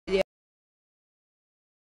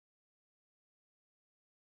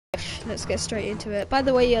Josh. Let's get straight into it. By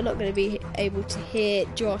the way, you're not going to be able to hear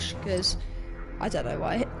Josh because I don't know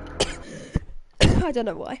why. I don't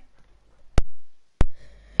know why.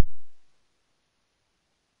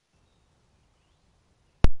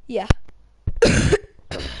 Yeah.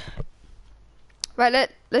 Right,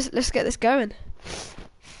 let's get this going.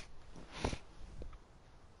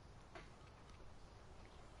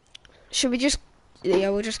 Should we just? Yeah,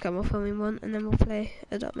 we'll just come off when we want, and then we'll play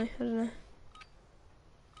Adopt Me. I don't know.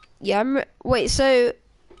 Yeah, wait. So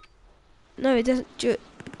no, it doesn't. You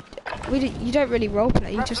don't really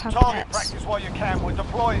roleplay. You just have pets. Practice while you can. We're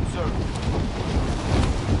deploying soon.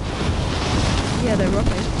 Yeah, they're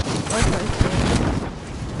roleplay.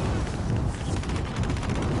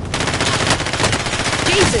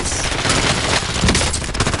 Jesus!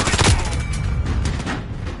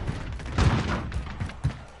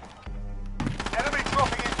 Enemy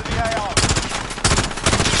dropping into the AR.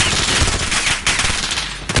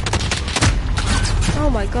 Oh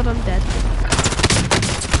my god, I'm dead.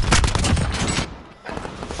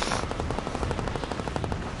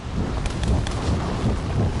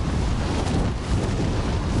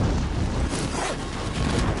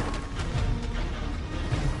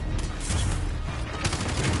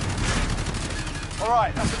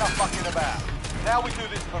 Alright, that's enough fucking about. Now we do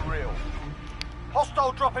this for real.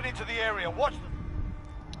 Hostile dropping into the area. Watch them.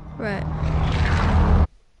 Right.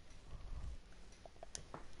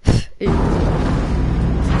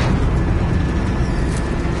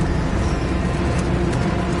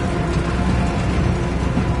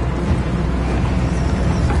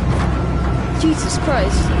 Jesus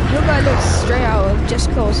Christ, your guy looks straight out of Just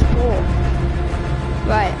Cause 4.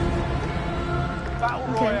 Right. Battle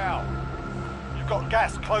Royale. You've got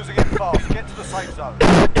gas closing in fast. Get to the safe zone.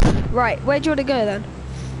 Right, where do you want to go then?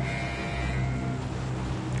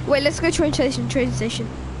 Wait, let's go train station.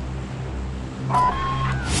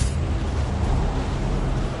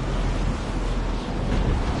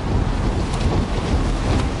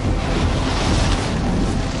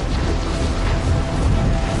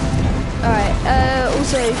 Alright,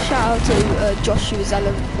 also shout out to Joshua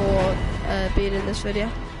Allen for being in this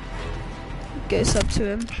video. Go sub to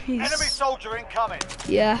him. Enemy soldier incoming.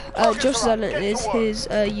 Yeah, Josh Allen is his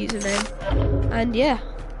username. And yeah,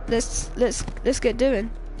 let's get doing.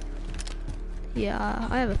 Yeah,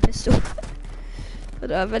 I have a pistol. I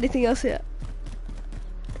don't have anything else yet.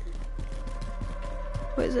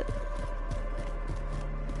 What is it?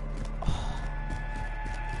 Oh.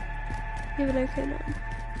 You have an OK now.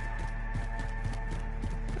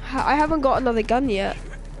 I haven't got another gun yet.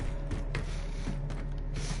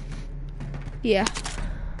 Yeah.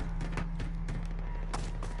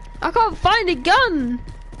 I can't find a gun.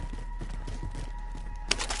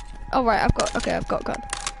 Oh right, I've got a gun.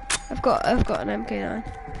 I've got an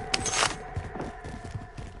MK9.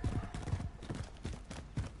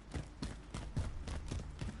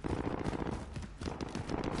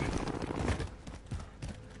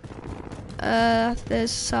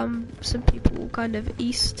 There's some people kind of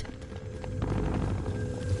east.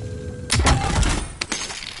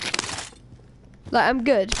 Like I'm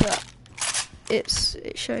good, but it's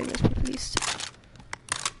showing there's people east.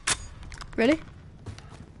 Really?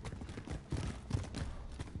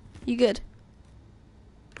 You good?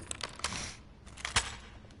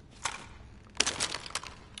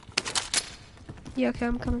 Yeah, okay,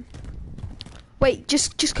 I'm coming. Wait,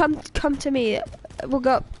 just come to me. We'll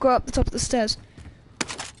go up the top of the stairs.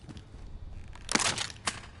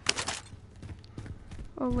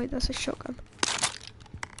 Oh wait, that's a shotgun.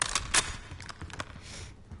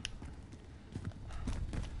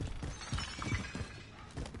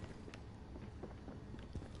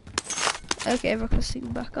 Okay,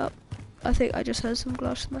 requesting back up. I think I just heard some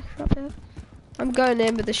glass smash up here. I'm going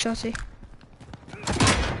in with the shotty.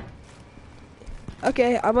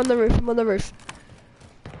 Okay, I'm on the roof.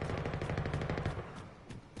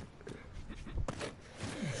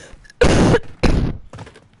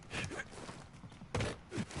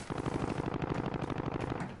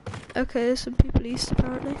 Okay, there's some people east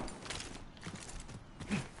apparently.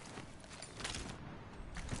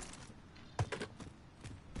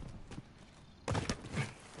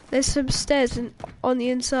 There's some stairs on the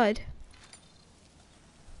inside.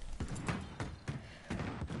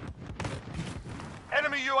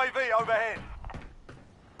 Enemy UAV overhead.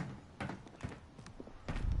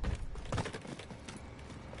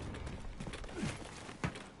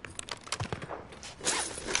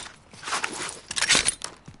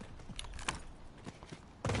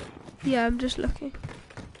 Yeah, I'm just looking.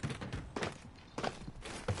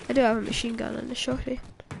 I do have a machine gun and a shotty.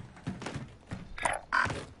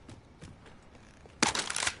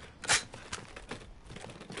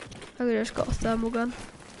 I just got a thermal gun.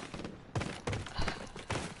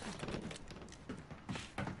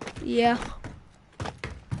 Yeah.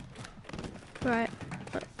 Right.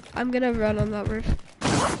 I'm gonna run on that roof.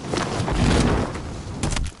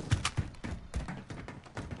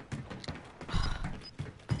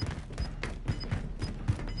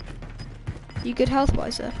 You good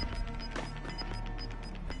health-wise, sir?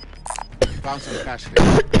 Found some cash here.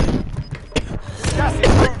 Gas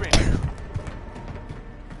is moving.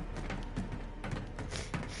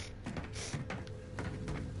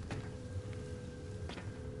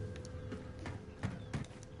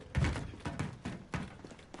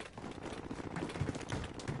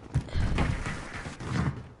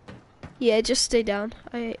 Yeah, just stay down.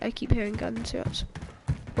 I keep hearing gunshots.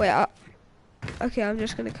 Wait, okay, I'm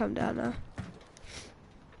just gonna come down now.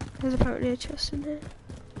 There's apparently a chest in here.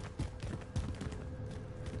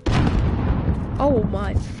 Oh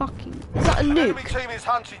my fucking... Is that a An enemy nuke? team is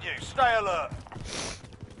hunting you. Stay alert.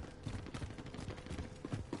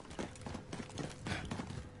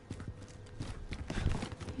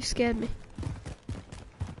 You scared me.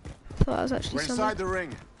 I thought I was actually We're someone. inside the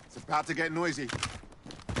ring. It's about to get noisy.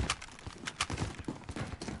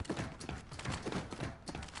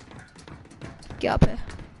 Get up here.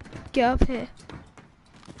 Get up here.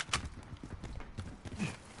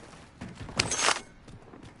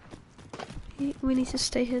 We need to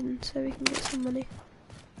stay hidden so we can get some money.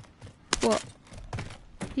 What?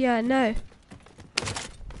 Yeah, I know.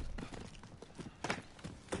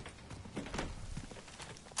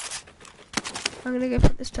 I'm gonna go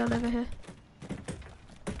put this down over here.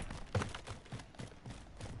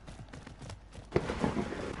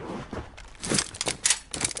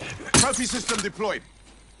 Trophy system deployed.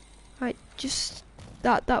 Right, just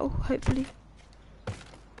that will hopefully.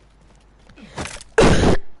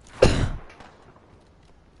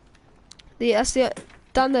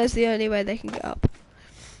 Down there's the only way they can get up.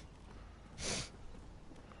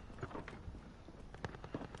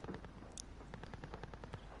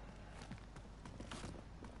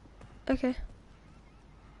 Okay.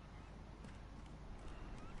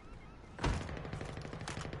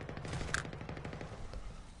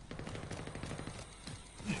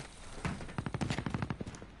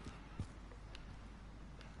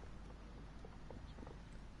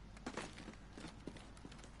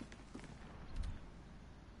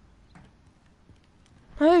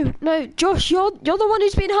 No, Josh, you're the one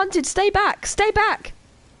who's being hunted. Stay back. Stay back.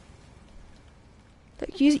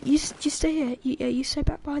 Look, you stay here. You stay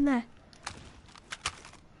back behind there.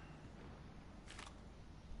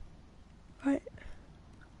 Right.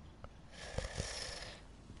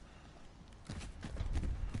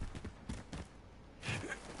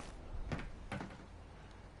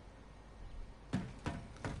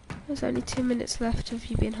 There's only 2 minutes left of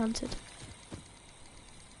you being hunted.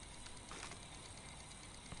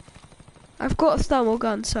 I've got a thermal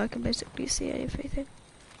gun, so I can basically see everything.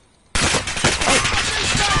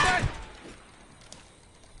 Oh.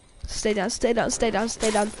 Stay down, stay down, stay down, stay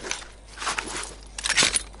down.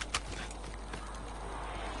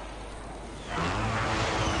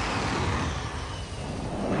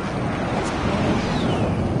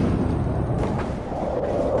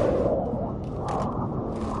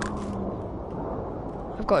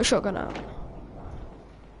 I've got a shotgun out.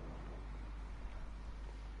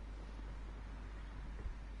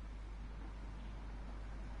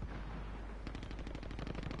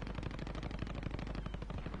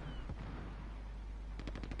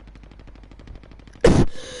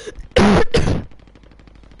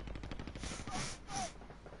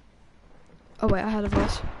 Oh wait, I had a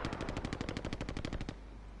voice.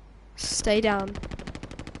 Stay down.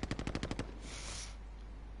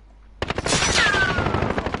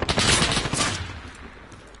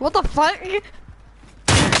 What the fuck?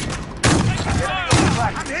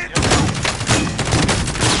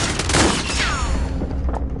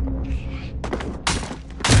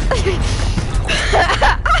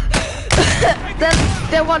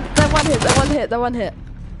 They're one hit.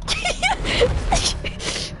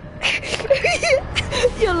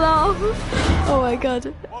 You laugh. Oh my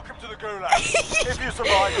god. Welcome to the Gulag. If you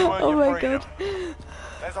survive, you earn Oh your my freedom. god.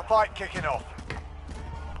 There's a fight kicking off.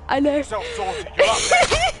 I know. Yourself sorted. You're up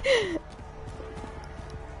next.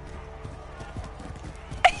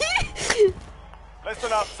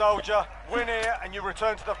 Listen up, soldier. Win here and you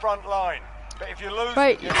return to the front line. But if you lose,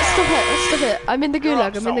 Right, you're stop it. I'm in the You're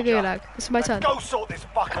gulag, up, I'm in the soldier. gulag. It's my turn. Go sort this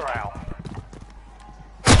fucker out.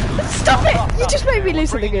 Stop it! You just made me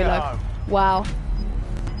lose in the Bringing you gulag. home. Wow.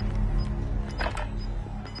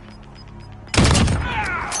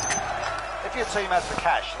 If your team has the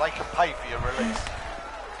cash, they can pay for your release.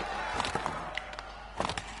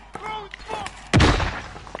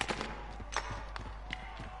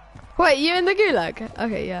 Wait, you in the gulag?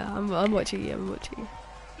 Okay, yeah, I'm watching you. I'm watching you.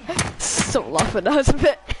 Stop laughing. That was a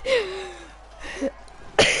bit.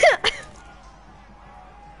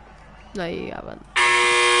 No, you haven't.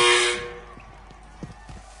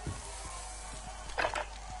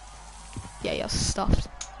 Yeah, you're stuffed.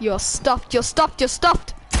 You're stuffed. You're stuffed. You're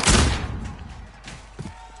stuffed.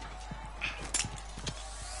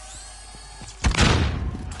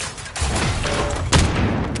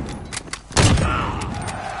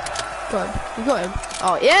 Go on. You got him.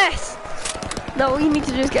 Oh, yes! Now all you need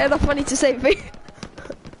to do is get enough money to save me.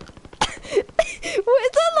 What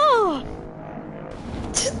is that law?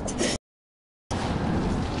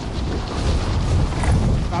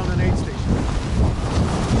 Found an aid station.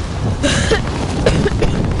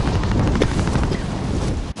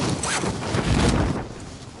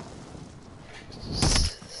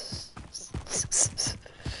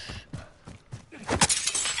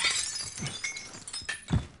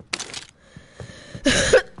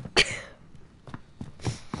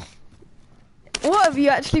 What have you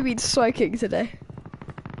actually been smoking today?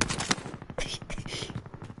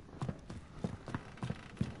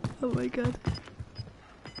 Oh my god.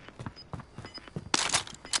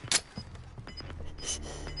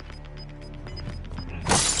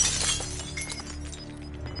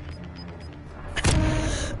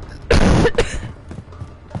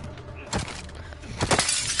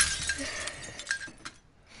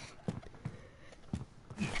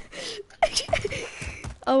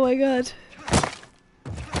 Oh my god.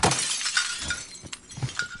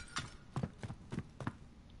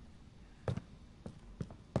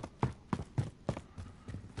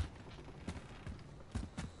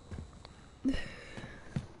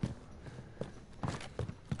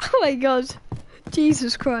 Oh my god.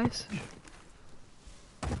 Jesus Christ.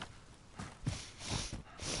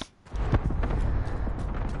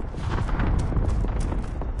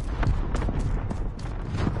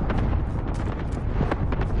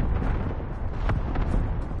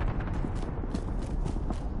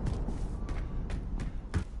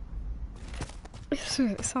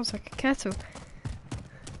 It sounds like a kettle.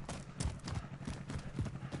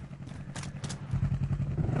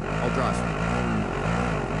 I'll drive.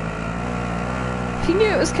 If you knew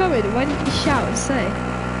it was coming, why didn't you shout and say?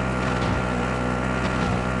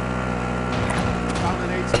 Found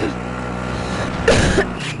an aid station.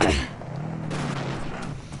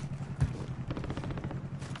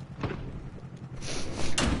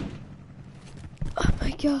 Oh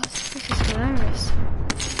my god, this is hilarious.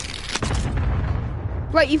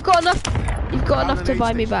 Right, you've got enough. You've got enough to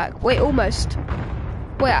buy me back. Wait, almost.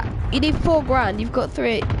 Wait, you need 4 grand. You've got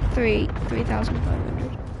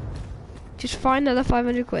 3,500. Just find another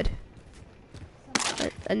 500 quid,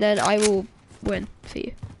 and then I will win for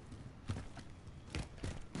you.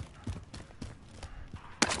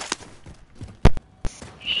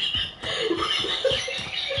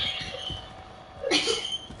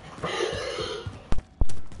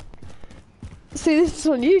 See, this is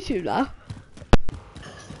on YouTube now.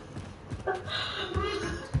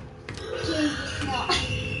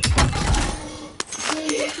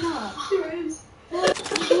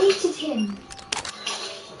 You've muted him.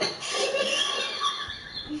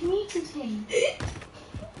 You've muted him.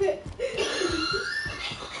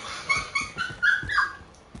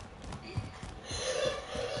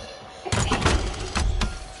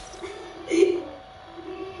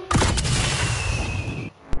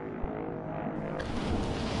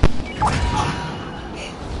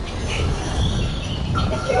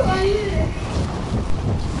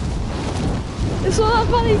 It's not that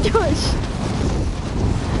funny, Josh.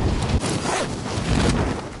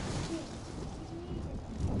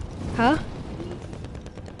 Huh?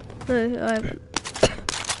 No, I haven't.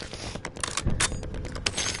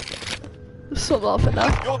 Stop laughing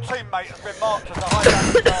now. Your teammate has been marked as a high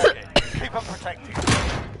value target. Keep them protected.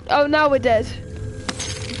 Oh, now we're dead.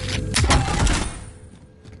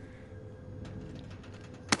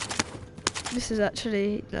 This is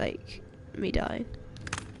actually like me dying.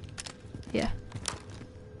 Yeah.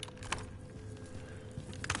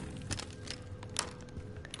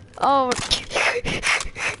 Oh.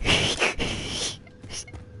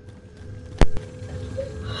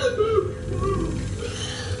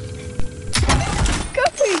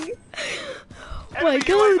 Going. Oh my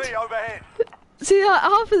god. UAV overhead. See,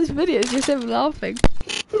 half of this video is just him laughing.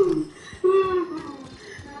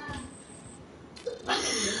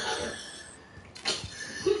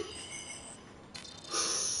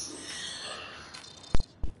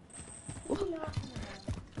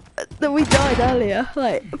 That we died earlier,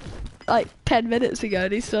 like 10 minutes ago,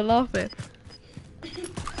 and he's still laughing.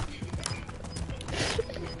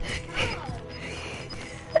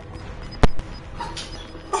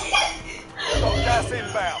 Gas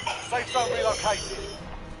inbound. Safe zone relocated.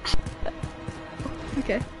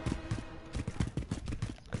 Okay.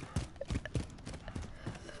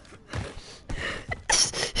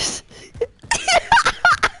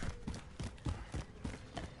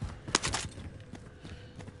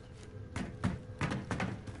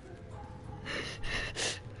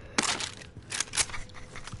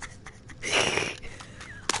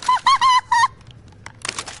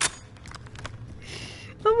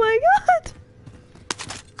 Oh my god!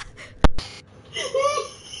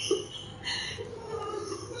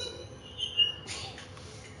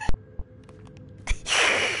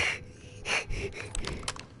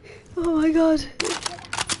 Oh my god.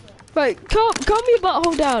 Right, calm your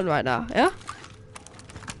butthole down right now, yeah?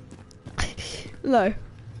 No.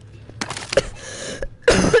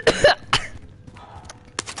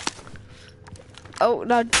 Oh,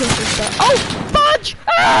 now push this back. Oh, fudge!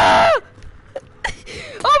 Ah!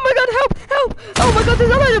 Oh my god, help, help! Oh my god,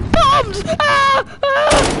 there's a load of bombs! Ah!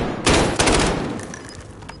 Ah!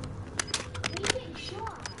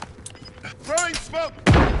 Throwing smoke!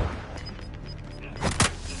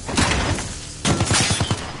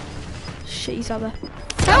 Shit, he's out there.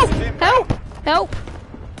 Help! Help! Help!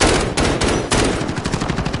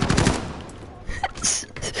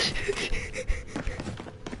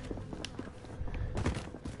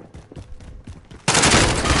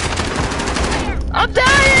 I'm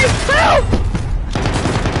dying! Help!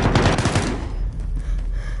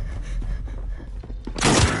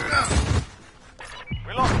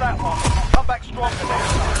 We lost that one. We'll come back stronger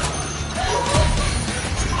next time.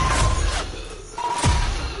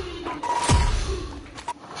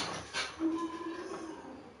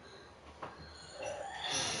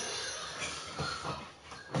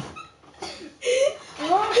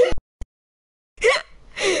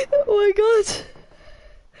 Oh my god.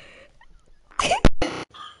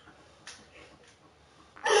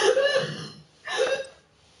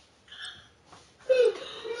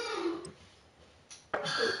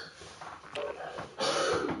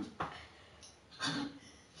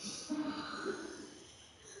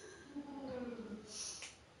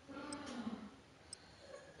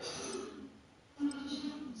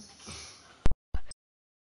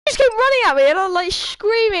 Just came running at me and I'm like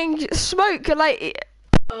screaming smoke and like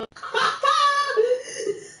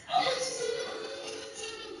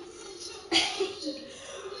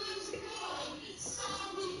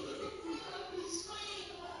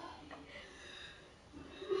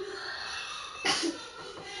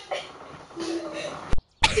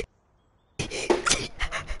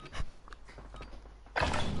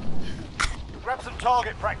Grab some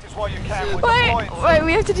target practice while you can. We're wait, deploying soon. wait,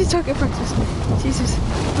 we have to do target practice. Jesus.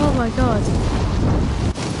 Oh my god.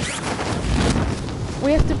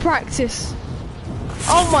 We have to practice.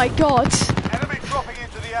 Oh my god. Enemy dropping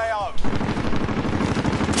into the AO.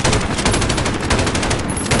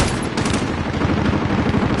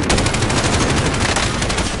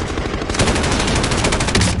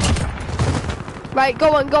 Right,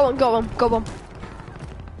 go on, go on, go on, go on.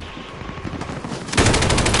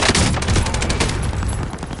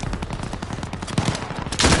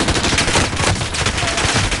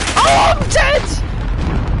 Oh, I'm dead!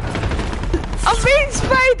 I'm being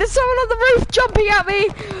sprayed! There's someone on the roof jumping at me!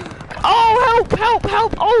 Oh, help, help,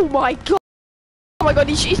 help! Oh my god! Oh my god,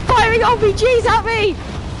 he's firing RPGs at me!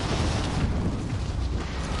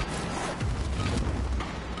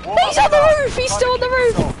 He's on the roof! He's still on the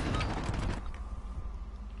roof!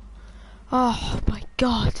 Oh my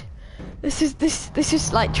god. This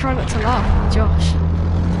is like try not to laugh, Josh.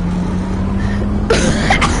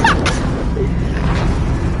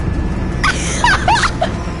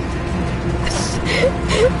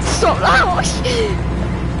 Stop that!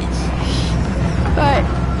 Right.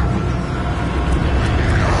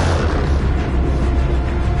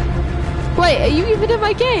 Wait, are you even in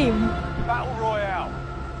my game? Battle Royale.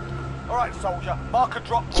 Alright, soldier. Mark a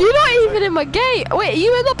drop. You're not even in my game. Wait, are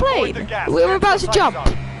you in the Avoid the plane? gas. We were Get about the to safe jump.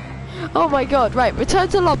 zone. Oh my god, right, return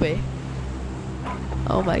to lobby.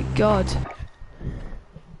 Oh my god.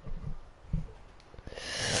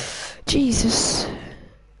 Jesus.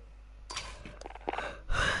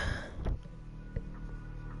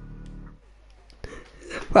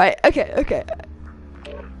 Right, okay, okay.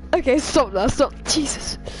 Okay, stop now, stop.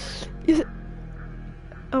 Jesus.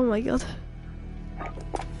 Oh my god.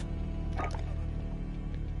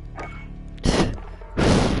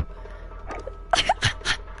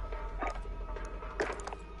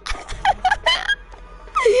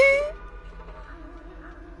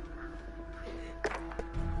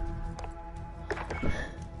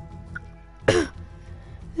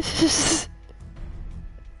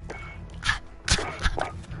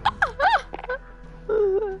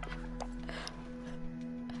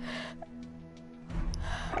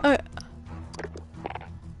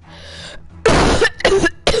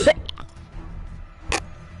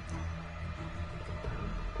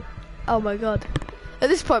 Oh my god. At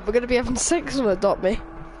this point, we're gonna be having sex on Adopt Me.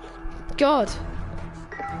 God.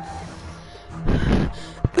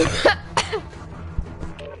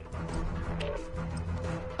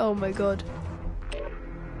 Oh my god.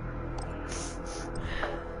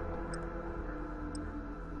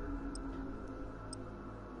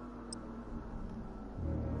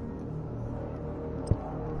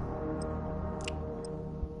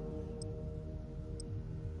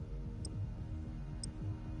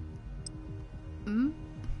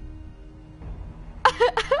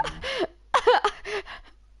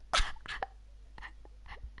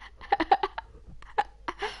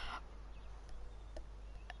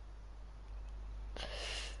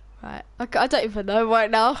 Right, I don't even know right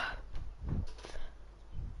now.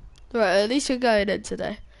 Right, at least we're going in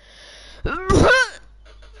today. We're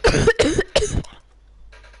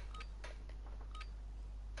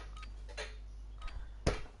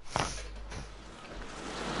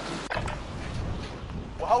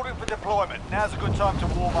holding for deployment. Now's a good time to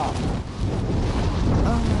warm up.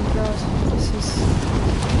 Oh my god, this is...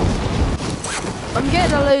 I'm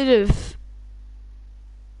getting a load of...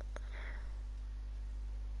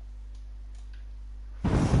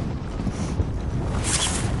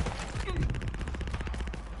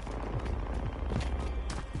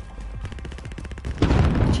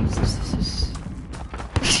 Jesus, this is...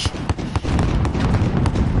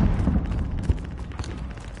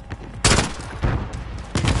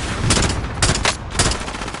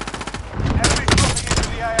 Enemy dropping into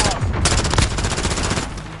the AO.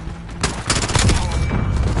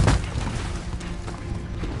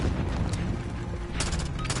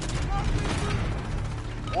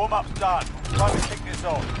 Warm-up's done. Time to kick this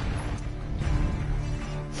off.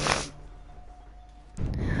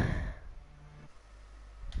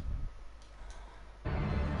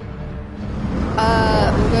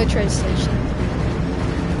 We'll go train station.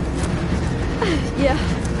 Yeah.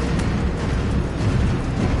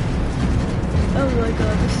 Oh my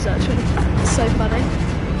god, this is actually so funny.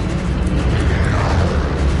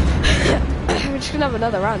 We're just gonna have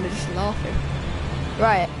another round of just laughing.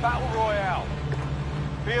 Right. Battle Royale.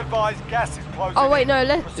 Be advised, gas is closing. Oh wait, no, in.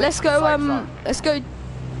 let's Proceed to the go safe zone. let's go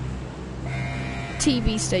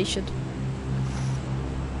TV station.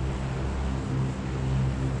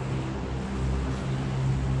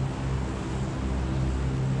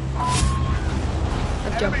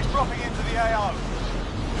 I've jumped. Enemies dropping into the AO.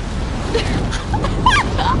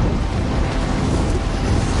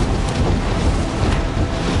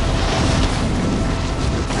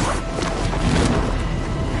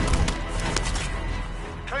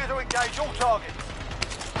 Clear to engage all targets.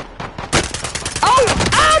 Oh!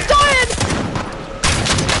 I'm dying!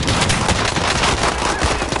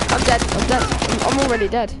 I'm dead. I'm dead. I'm already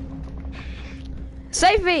dead.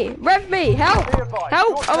 Save me! Rev me! Help! Be advised,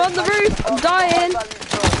 Help! your I'm on the teammates roof! I'm are dying! high value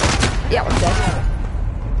targets. Yeah, I'm dead.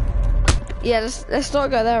 Yeah, let's not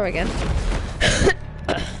go there again.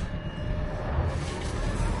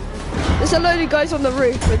 There's a load of guys on the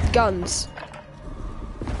roof with guns.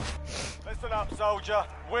 Listen up, soldier.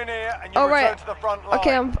 Win here and you Oh, return right. to the front line.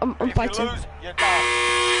 Okay, I'm If fighting. you lose, you're done.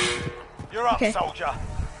 You're up, Okay. soldier.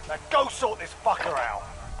 Now go sort this fucker out.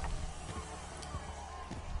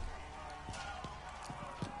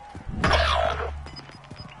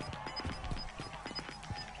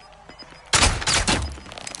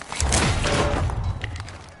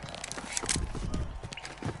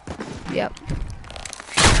 Yep.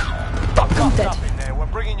 Fuck, I'm dead. Up in there. We're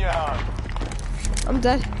bringing you home. I'm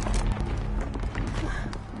dead.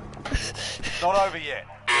 Not over yet.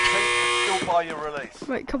 The team can still buy your release.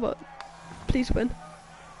 Right, come on. Please win.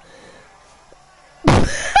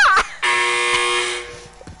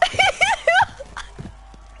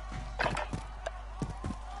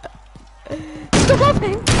 Stop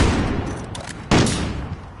laughing!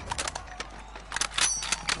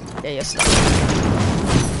 Yeah, you're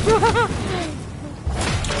stuck.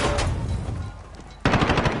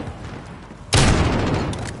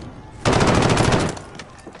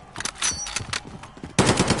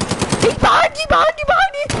 He's behind you, behind you,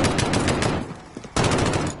 behind you!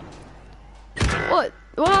 What?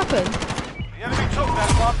 What happened? The enemy took that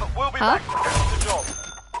one, but we'll be Huh? back to finish the job.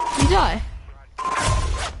 You die?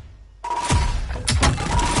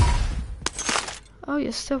 Oh,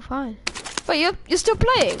 you're still fine. Wait, you're still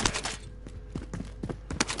playing?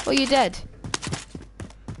 Or you dead?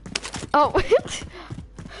 Oh,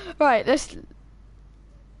 right. Let's.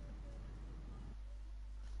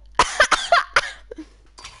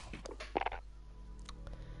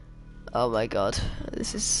 Oh my god,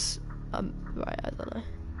 this is right. I don't know.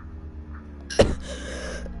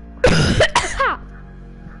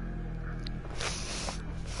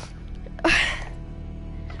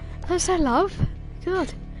 That's so love.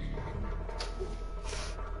 God.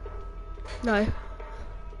 No.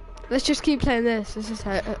 Let's just keep playing this. This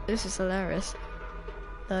is hilarious.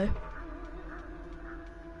 No.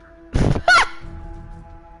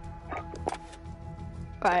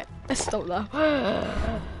 Right, let's stop now. Oh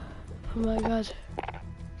my god.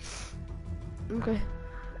 Okay.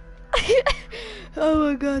 Oh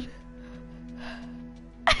my god.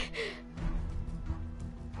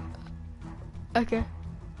 Okay.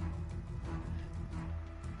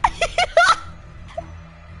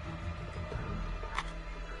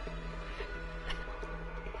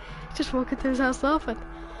 Just walking through his house laughing.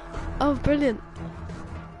 Oh, brilliant.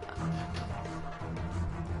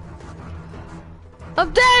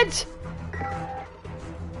 I'm dead!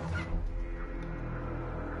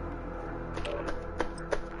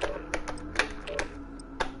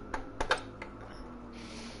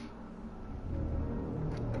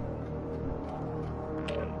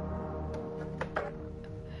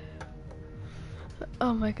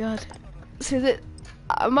 Oh my god. So that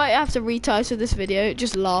I might have to retitle this video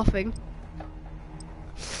just laughing.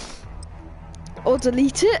 Or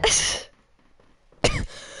delete it.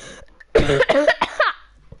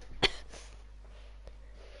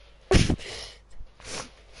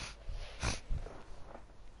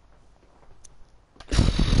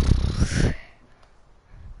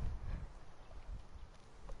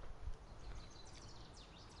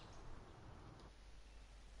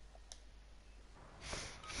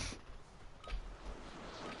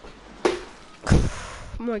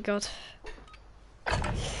 Oh my god.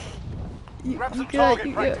 You want to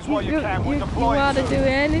do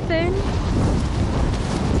anything?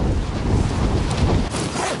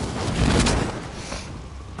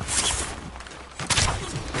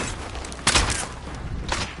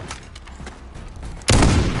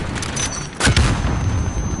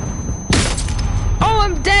 Oh,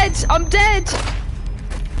 I'm dead! I'm dead!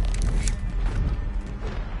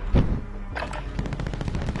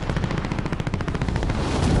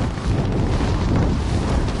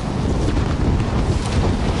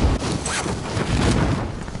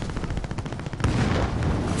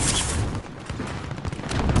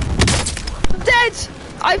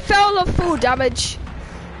 I fell off full damage.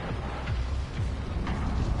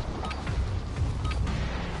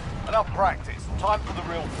 Enough practice. Time for the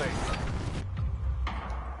real thing.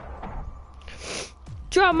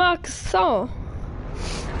 Drama song.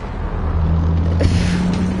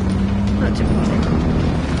 Not too funny.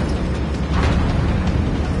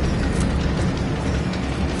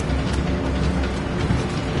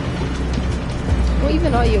 What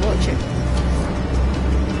even are you watching?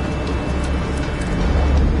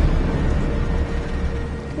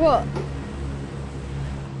 What?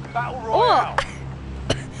 Battle Royale.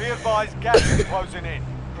 Be advised, gas is closing in.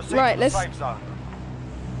 Proceed Right, to the safe zone.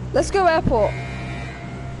 Let's go airport.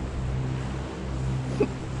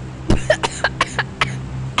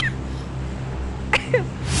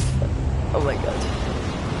 Oh my god.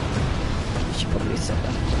 I should probably sit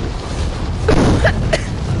down.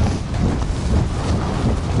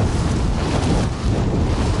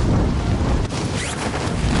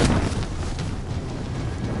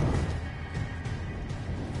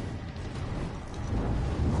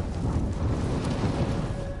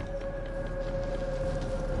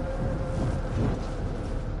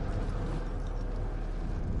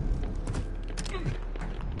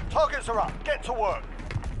 Targets are up. Get to work.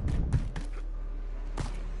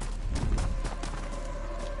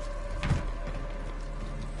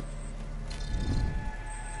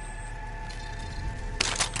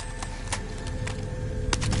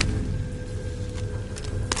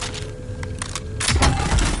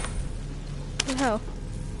 What the hell?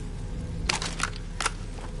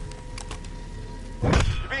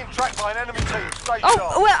 You're being tracked by an enemy team. Stay Oh,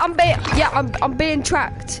 sharp. well, I'm being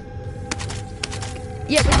tracked.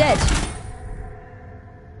 Yeah, we're dead.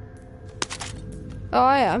 Oh,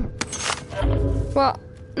 I am. What?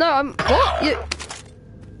 No, I'm. What? You.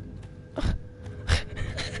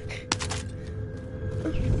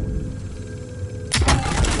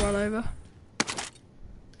 Run over.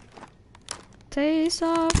 Taste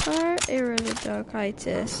of her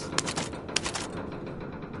iridiocitis.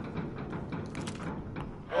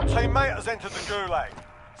 Your teammate has entered the gulag.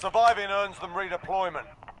 Surviving earns them redeployment.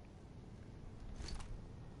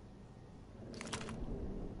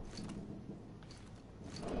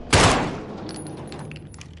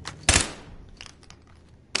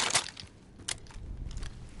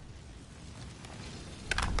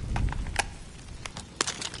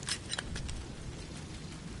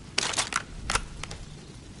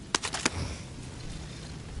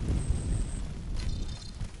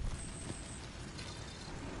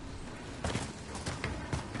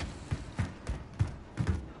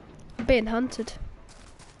 being hunted.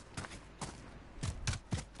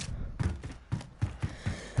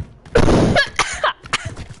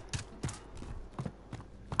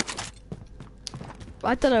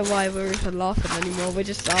 I don't know why we're even laughing anymore, we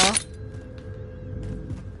just are.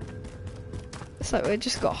 It's like we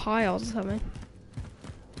just got high or something.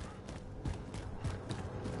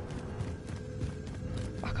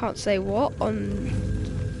 I can't say what on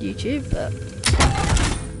YouTube, but...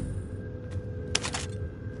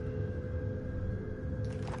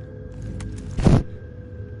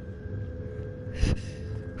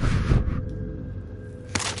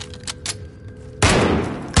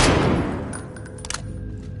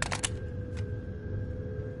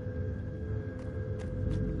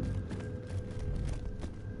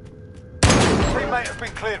 Teammate has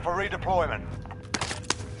been cleared for redeployment.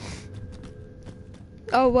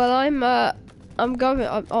 Oh well, I'm going.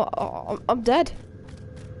 I'm dead.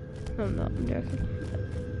 No, I'm not. I'm joking.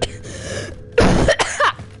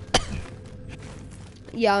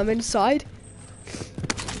 Yeah, I'm inside.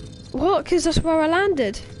 What? Because that's where I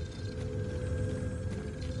landed.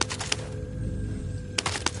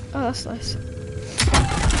 Oh, that's nice.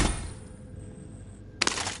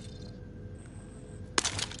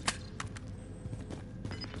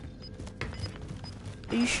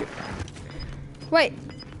 Are you sure? Wait,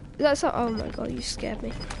 that's not. Oh my god, you scared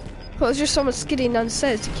me. Well, it was just someone skidding down the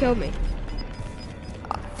stairs to kill me.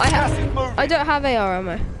 I don't have AR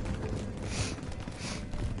ammo.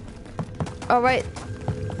 Oh wait,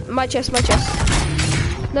 my chest, my chest.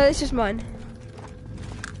 No, this is mine.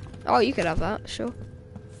 Oh, you could have that, sure.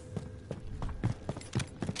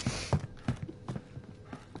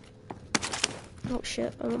 Oh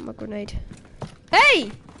shit, I want my grenade.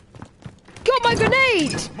 Hey! Got my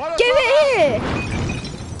grenade! Give it here!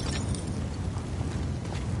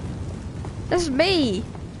 That's me!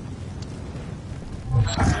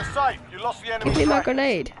 You're safe. You lost the enemy. Give me my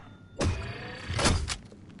grenade.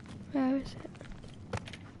 Where is it?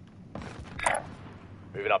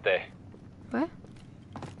 Moving up there. Where?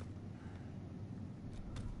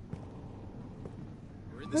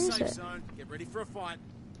 We're in the Where is safe it? zone. Get ready for a fight.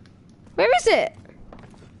 Where is it?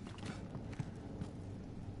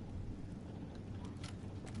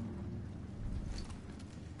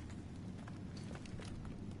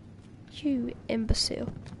 You imbecile.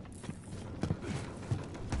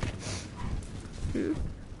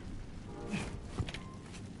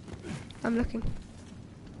 I'm looking.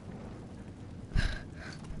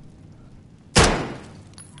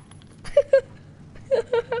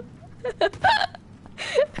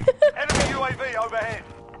 Enemy UAV overhead.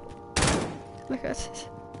 Look at it.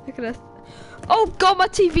 Look at it. Oh god, my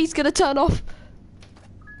TV's gonna turn off.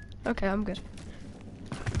 Okay, I'm good.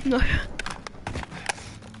 No.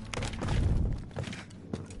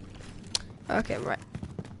 Okay, right.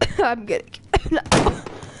 I'm good.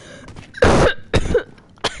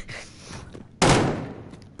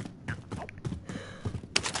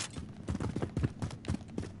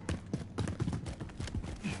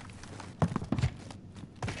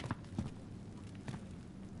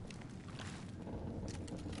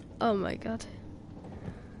 Oh my god.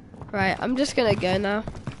 Right, I'm just gonna go now.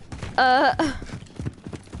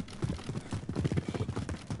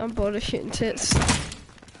 I'm bored of shooting tits.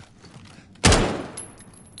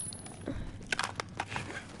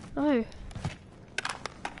 No.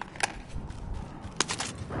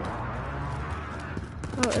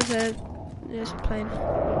 Oh, there's a plane.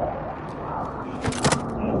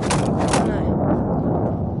 No.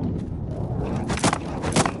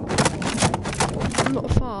 I'm not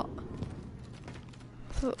a fart.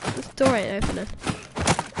 Oh, this door ain't opening.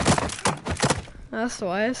 That's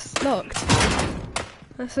why it's locked.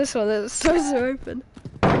 That's this one that's supposed to open.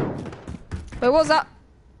 Wait, what's that?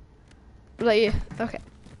 Was that you? Okay.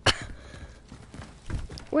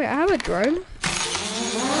 Wait, I have a drone?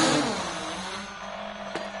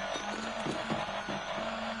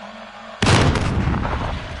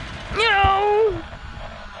 No!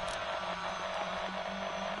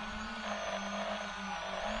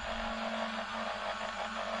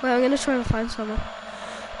 Wait, I'm gonna try and find someone.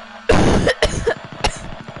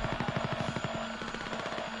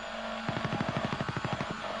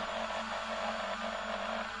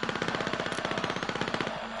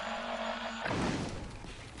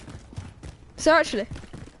 So actually,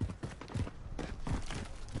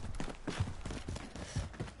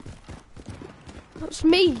 that's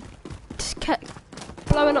me. Just kept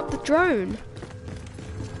blowing up the drone.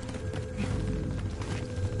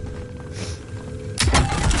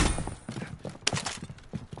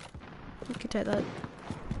 You can take that.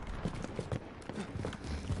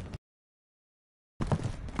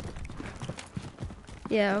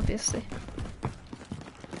 Yeah, obviously.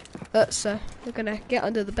 So we're gonna get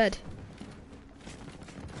under the bed.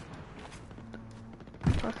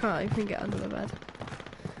 I can't even get under the bed.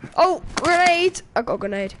 Oh, grenade! I got a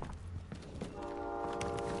grenade.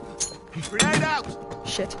 Grenade out!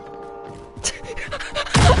 Shit.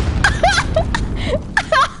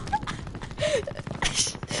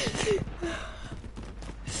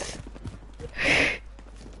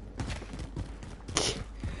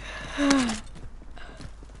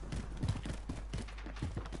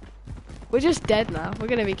 We're just dead now. We're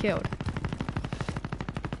gonna be killed.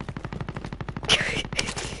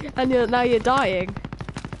 And now you're dying.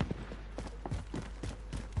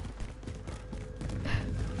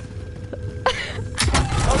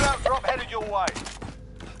 Loadout drop headed your way.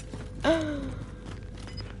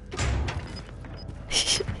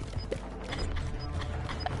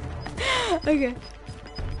 Okay.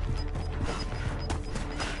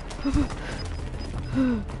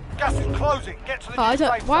 Gas is closing. Get to the Oh, new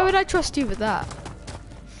safe why zone. would I trust you with that?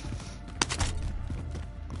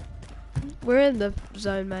 We're in the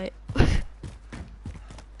zone, mate.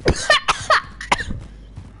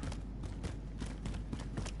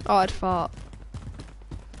 Oh, I'd fart.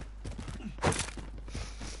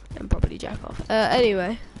 And probably jack off.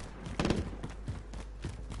 Anyway.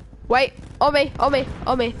 Wait, on me, on me,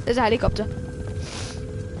 on me. There's a helicopter.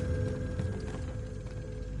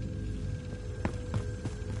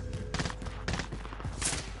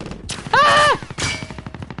 Ah!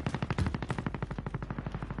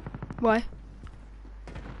 Why?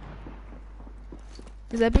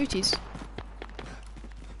 Is there booties?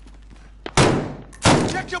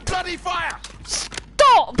 Check your bloody fire!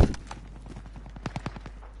 Stop!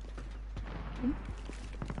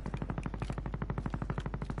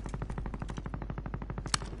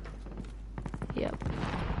 Yep.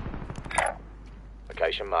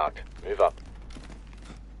 Location marked. Move up.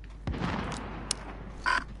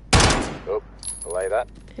 Oh, belay that.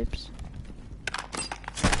 Oops.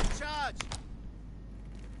 Charge!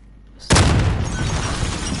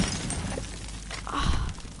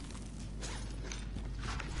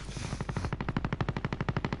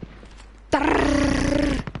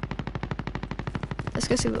 Let's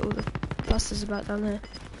go see what all the fuss is about down there.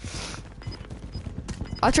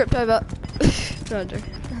 I tripped over. No, I'm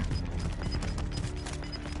joking.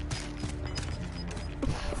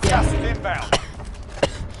 Gas is inbound.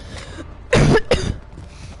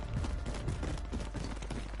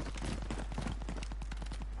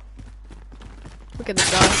 Look at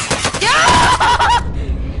this guy.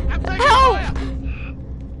 Yeah! I'm taking Help! fire!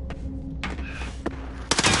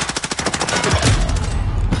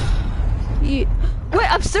 Wait,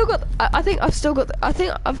 I've still got. I think I've still got.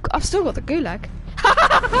 I've still got the gulag.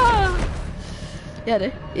 Yeah,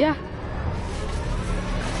 dude. Yeah.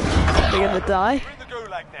 They're gonna die. We're in the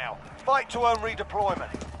gulag now. Fight to earn redeployment.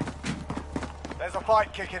 There's a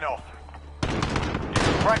fight kicking off. You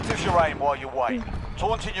can practice your aim while you wait.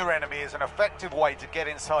 Taunting your enemy is an effective way to get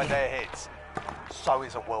inside their heads. So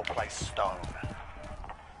is a well-placed stone.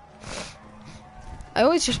 I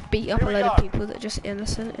always just beat up Here a we load of go. people that are just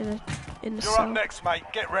innocent in the You're cell. up next, mate.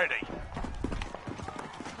 Get ready.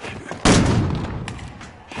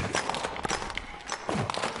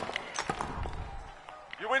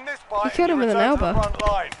 You win this fight, You killed him you with an return to the elbow. front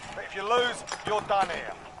line. But if you lose, you're done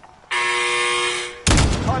here.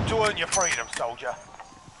 Time to earn your freedom, soldier.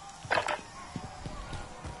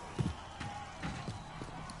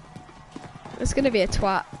 It's gonna be a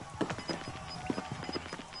twat.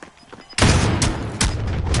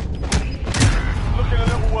 Looking a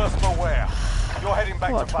little worse for wear. You're heading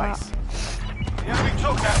back What to a base. The enemy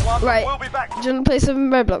took that one, Right. but we'll be back. Do you wanna play some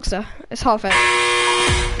Roblox there? It's half 8.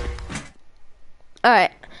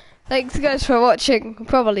 Alright. Thanks guys for watching.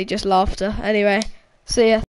 Probably just laughter. Anyway, see ya.